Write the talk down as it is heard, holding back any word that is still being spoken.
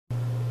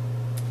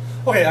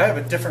Okay, I have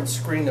a different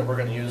screen that we're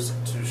going to use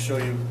to show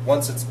you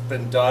once it's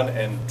been done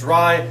and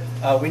dry.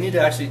 We need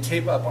to actually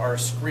tape up our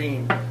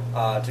screen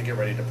to get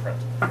ready to print.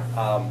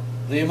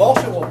 The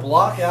emulsion will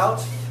block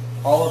out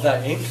all of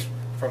that ink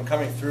from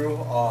coming through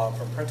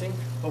from printing.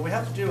 What we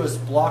have to do is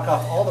block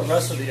off all the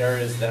rest of the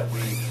areas that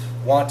we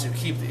want to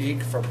keep the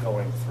ink from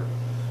going through.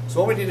 So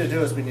what we need to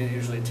do is we need to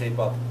usually tape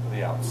up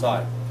the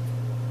outside.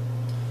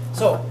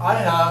 So I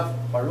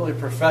have my really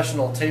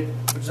professional tape,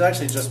 which is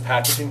actually just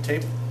packaging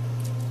tape.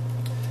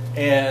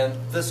 And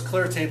this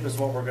clear tape is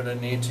what we're going to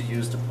need to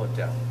use to put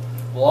down.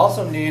 We'll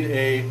also need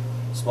a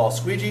small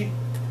squeegee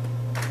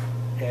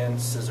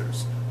and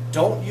scissors.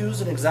 Don't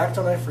use an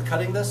X-Acto knife for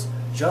cutting this,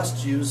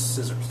 just use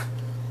scissors.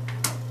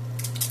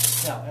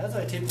 Now, as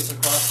I tape this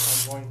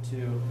across, I'm going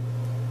to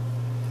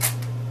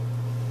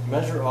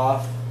measure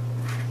off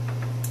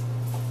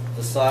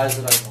the size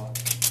that I want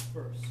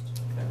first.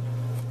 Okay.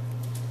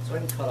 So I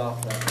can cut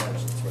off that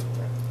edge that's right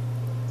there.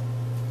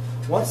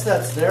 Once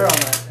that's there on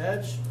that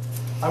edge,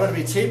 I'm going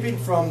to be taping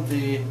from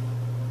the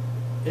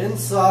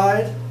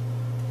inside,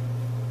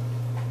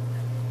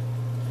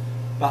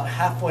 about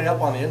halfway up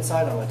on the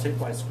inside. I'm going to take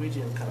my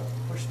squeegee and kind of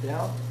push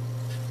down,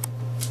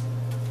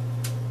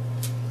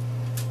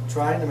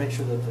 trying to make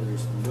sure that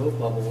there's no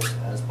bubbles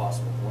as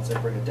possible. Once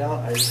I bring it down,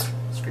 I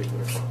scrape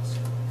it across.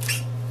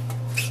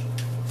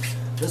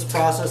 This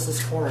process,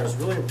 this corner, is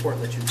really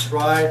important that you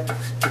try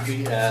to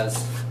be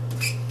as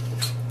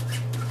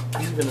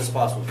even as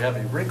possible. If you have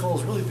any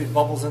wrinkles, really big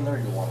bubbles in there,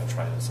 you'll want to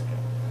try this again.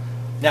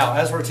 Now,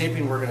 as we're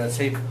taping, we're going to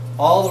tape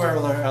all the way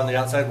around the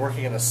outside,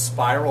 working in a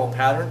spiral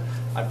pattern.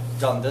 I've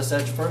done this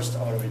edge first.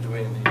 I'm going to be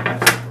doing the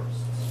next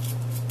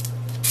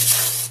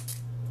first.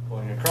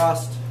 Going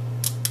across,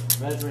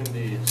 measuring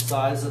the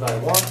size that I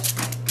want,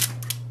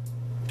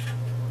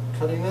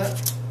 cutting that,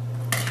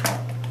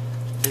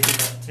 taking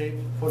that tape,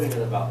 putting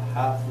it about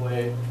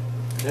halfway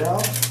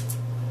down,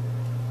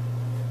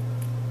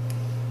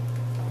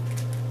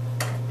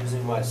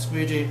 using my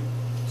squeegee,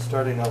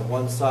 starting on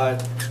one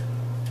side,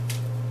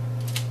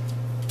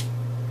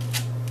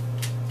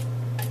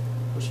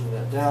 pushing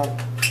that down,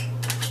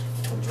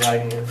 and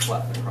dragging it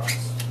flat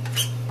across.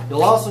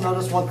 You'll also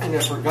notice one thing I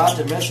forgot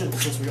to mention,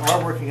 since we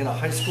are working in a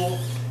high school,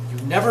 you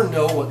never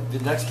know what the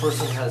next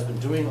person has been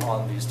doing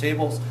on these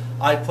tables.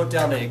 I put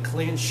down a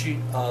clean sheet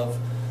of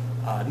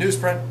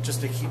newsprint just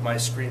to keep my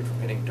screen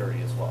from getting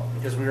dirty as well,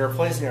 because we are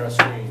replacing our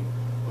screen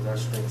with our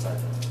screen side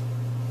down.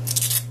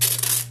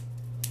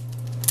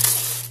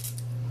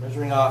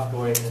 Measuring off,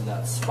 going in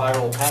that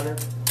spiral pattern.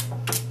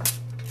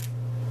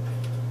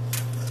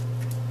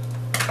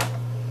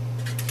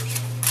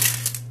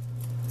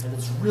 And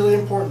it's really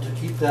important to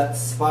keep that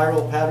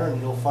spiral pattern,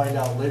 and you'll find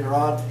out later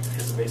on,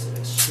 because it makes it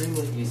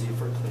extremely easy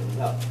for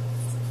cleaning up.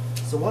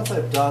 So once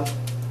I've done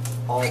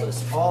all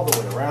this all the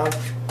way around,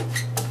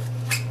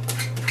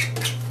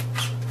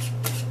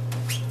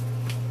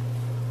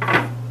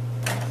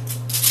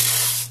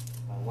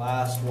 my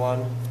last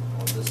one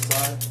on this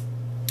side.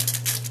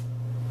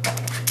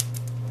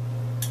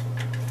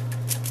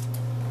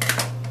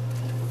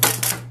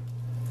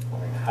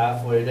 Going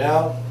halfway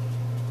down.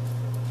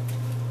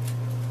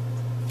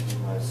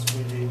 My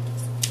squeegee.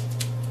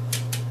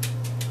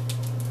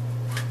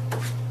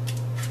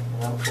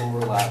 And I'm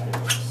overlapping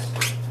this.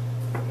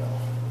 There we go.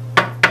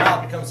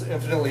 Now it becomes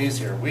infinitely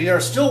easier. We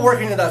are still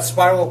working in that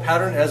spiral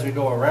pattern as we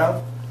go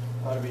around.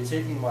 I'm going to be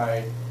taking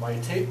my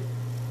tape.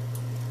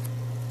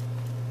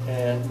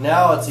 And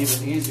now it's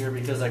even easier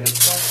because I can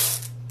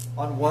start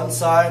on one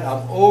side.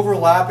 I'm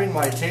overlapping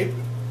my tape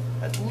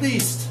at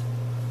least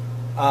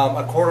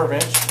a quarter of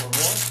an inch or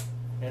more.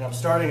 And I'm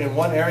starting in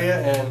one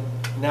area, and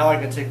now I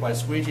can take my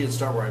squeegee and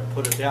start where I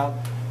put it down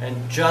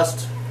and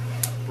just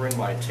bring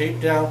my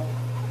tape down,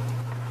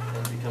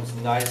 and it becomes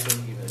nice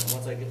and even. And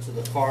once I get to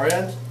the far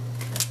end,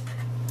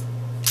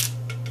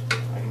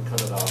 I can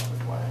cut it off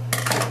with my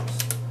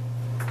scissors.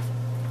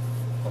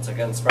 Once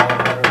again, spiral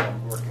pattern,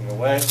 I'm working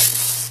away,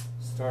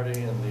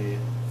 starting in the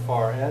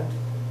far end,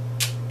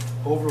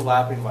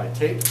 overlapping my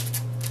tape.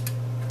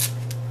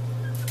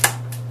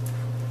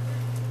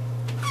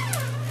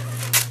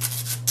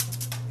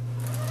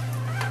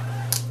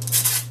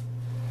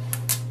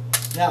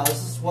 Now,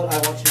 this is what I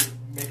want you to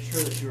make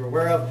sure that you're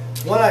aware of.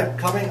 When I'm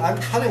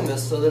cutting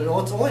this so that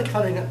it's only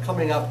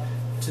coming up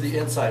to the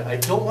inside. I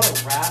don't want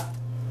to wrap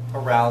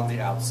around the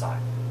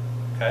outside.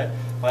 Okay?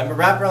 If I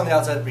wrap around the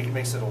outside, it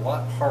makes it a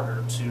lot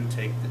harder to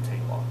take the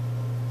tape off.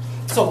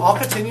 So I'll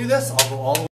continue this. I'll go all the way